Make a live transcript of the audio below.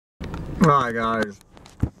Alright guys,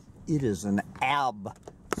 it is an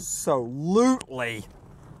absolutely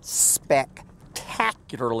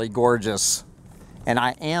spectacularly gorgeous, and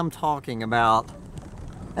I am talking about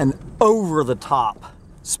an over-the-top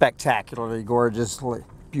spectacularly gorgeously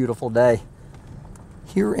beautiful day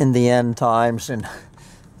here in the end times in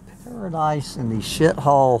paradise in the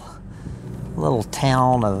shithole little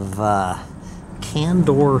town of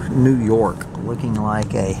Candor, New York, looking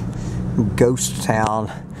like a ghost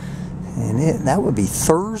town. And that would be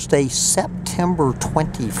Thursday, September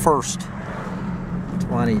 21st,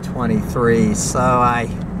 2023. So I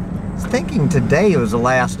was thinking today was the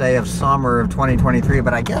last day of summer of 2023,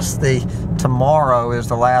 but I guess tomorrow is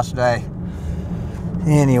the last day.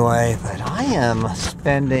 Anyway, but I am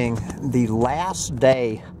spending the last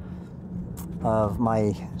day of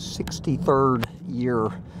my 63rd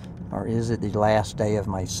year, or is it the last day of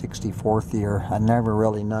my 64th year? I've never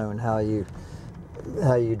really known how you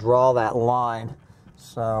draw that line.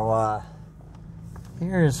 So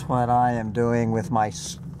here's what I am doing with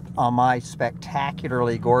on my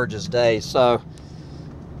spectacularly gorgeous day. So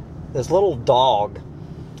this little dog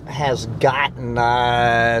has gotten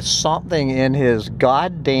something in his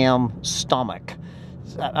goddamn stomach.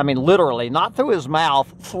 I mean, literally, not through his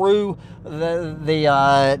mouth, through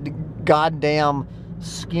the goddamn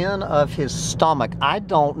skin of his stomach. I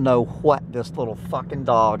don't know what this little fucking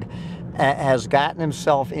dog has gotten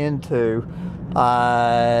himself into.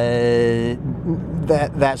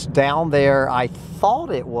 That's down there. I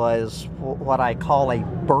thought it was what I call a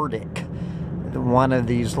burdick, one of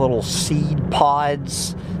these little seed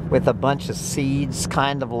pods with a bunch of seeds,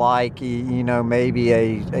 kind of like, you know, maybe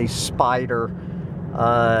a spider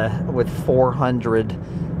with 400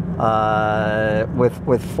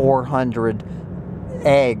 with 400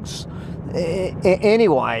 eggs.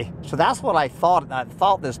 Anyway, so that's what I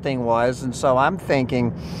thought this thing was, and so I'm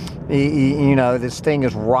thinking, you know, this thing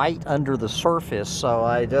is right under the surface. So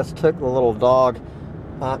I just took the little dog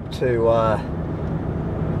up to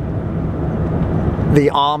the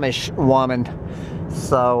Amish woman.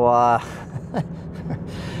 So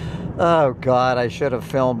oh God, I should have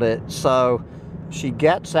filmed it. So she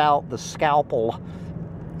gets out the scalpel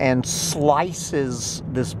and slices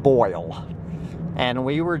this boil. And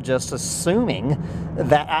we were just assuming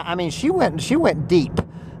that, I mean, she went deep.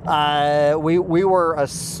 We were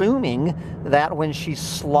assuming that when she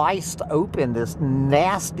sliced open this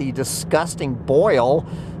nasty, disgusting boil,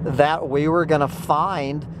 that we were going to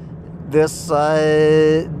find this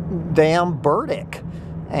damn burdick.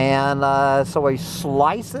 And so we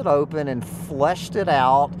sliced it open and fleshed it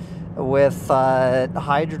out with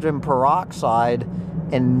hydrogen peroxide,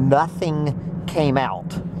 and nothing came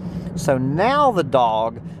out. So now the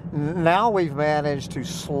dog, now we've managed to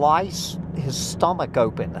slice his stomach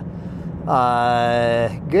open.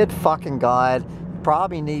 Good fucking God.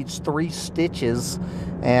 Probably needs 3 stitches.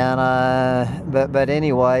 And, but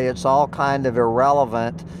anyway, it's all kind of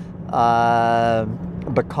irrelevant,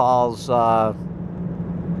 because,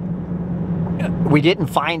 we didn't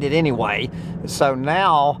find it anyway. So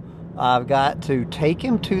now I've got to take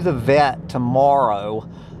him to the vet tomorrow.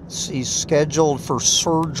 He's scheduled for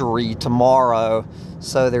surgery tomorrow,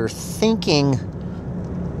 so they're thinking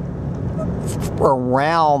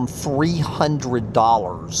around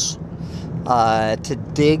 $300 to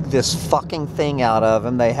dig this fucking thing out of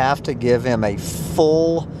him. They have to give him a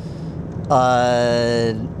full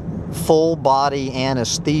body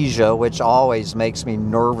anesthesia, which always makes me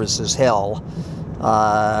nervous as hell.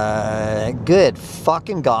 Good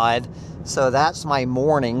fucking God. So that's my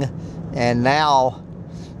morning, and now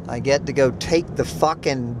I get to go take the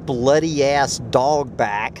fucking bloody ass dog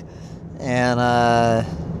back and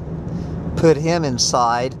put him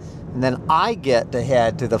inside, and then I get to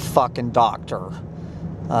head to the fucking doctor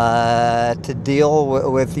to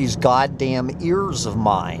deal with these goddamn ears of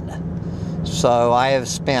mine. So I have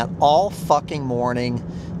spent all fucking morning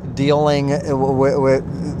dealing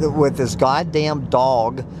with this goddamn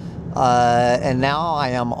dog, and now I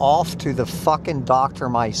am off to the fucking doctor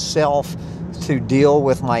myself to deal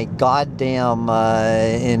with my goddamn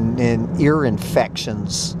in ear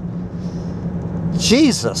infections.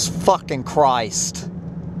 Jesus fucking Christ.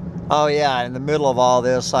 Oh yeah, in the middle of all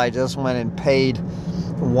this, I just went and paid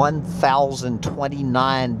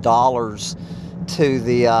 $1,029 to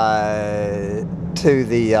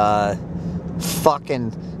the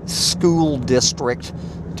fucking school district,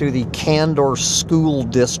 to the Candor school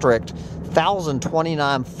district.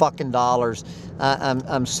 $1,029 fucking dollars.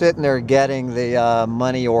 I'm sitting there getting the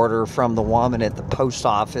money order from the woman at the post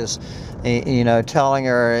office, you know, telling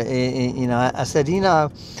her, you know, I said, you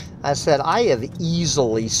know, I said, I have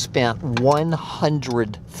easily spent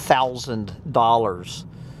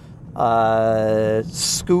 $100,000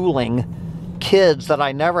 schooling kids that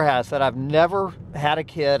I never had. I said, I've never had a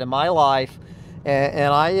kid in my life,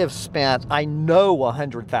 and I have spent, I know,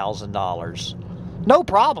 $100,000. No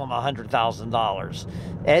problem, $100,000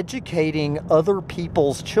 educating other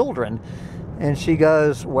people's children. And she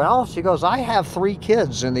goes, well, I have 3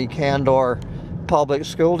 kids in the Candor Public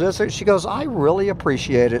School District. She goes, I really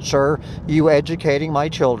appreciate it, sir, you educating my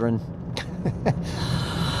children.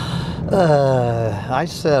 I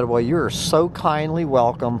said, well, you're so kindly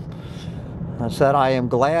welcome. I said, I am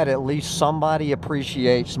glad at least somebody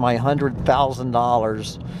appreciates my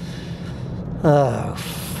 $100,000. Oh,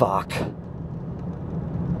 fuck.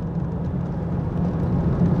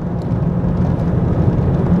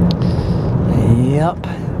 Yep,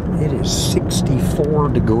 it is 64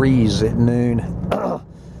 degrees at noon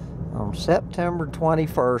on September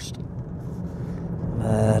 21st.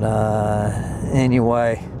 But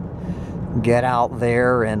anyway, get out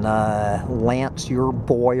there and lance your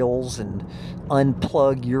boils and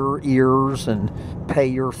unplug your ears and pay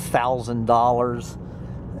your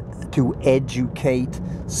 $1,000 to educate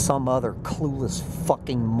some other clueless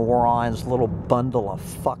fucking moron's little bundle of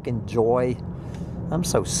fucking joy. I'm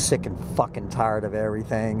so sick and fucking tired of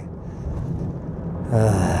everything.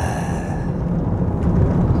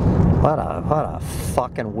 What a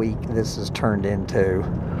fucking week this has turned into.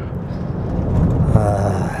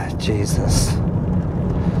 Jesus.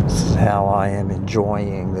 This is how I am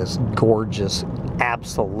enjoying this gorgeous,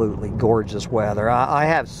 absolutely gorgeous weather. I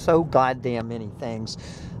have so goddamn many things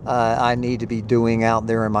I need to be doing out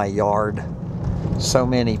there in my yard. So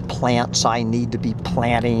many plants I need to be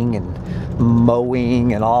planting and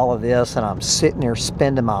mowing and all of this, and I'm sitting there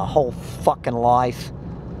spending my whole fucking life.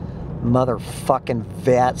 Motherfucking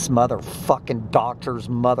vets, motherfucking doctors,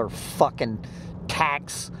 motherfucking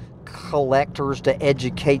tax collectors to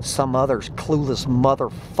educate some others clueless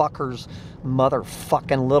motherfuckers,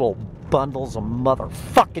 motherfucking little bundles of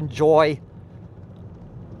motherfucking joy.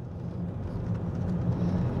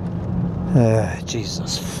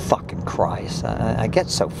 Jesus fucking Christ. I get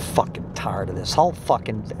so fucking tired of this whole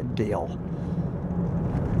fucking deal.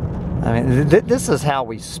 I mean, this is how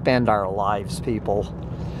we spend our lives, people.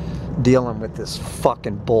 Dealing with this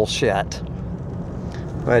fucking bullshit.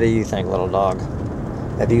 What do you think, little dog?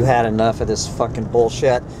 Have you had enough of this fucking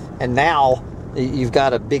bullshit? And now you've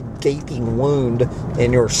got a big gaping wound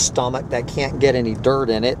in your stomach that can't get any dirt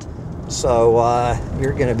in it. So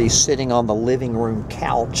you're going to be sitting on the living room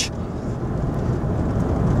couch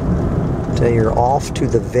till you're off to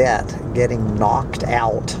the vet getting knocked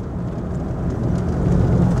out.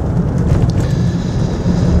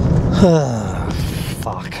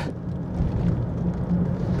 Fuck.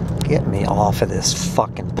 Get me off of this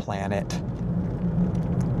fucking planet.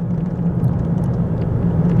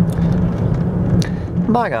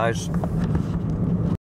 Bye, guys.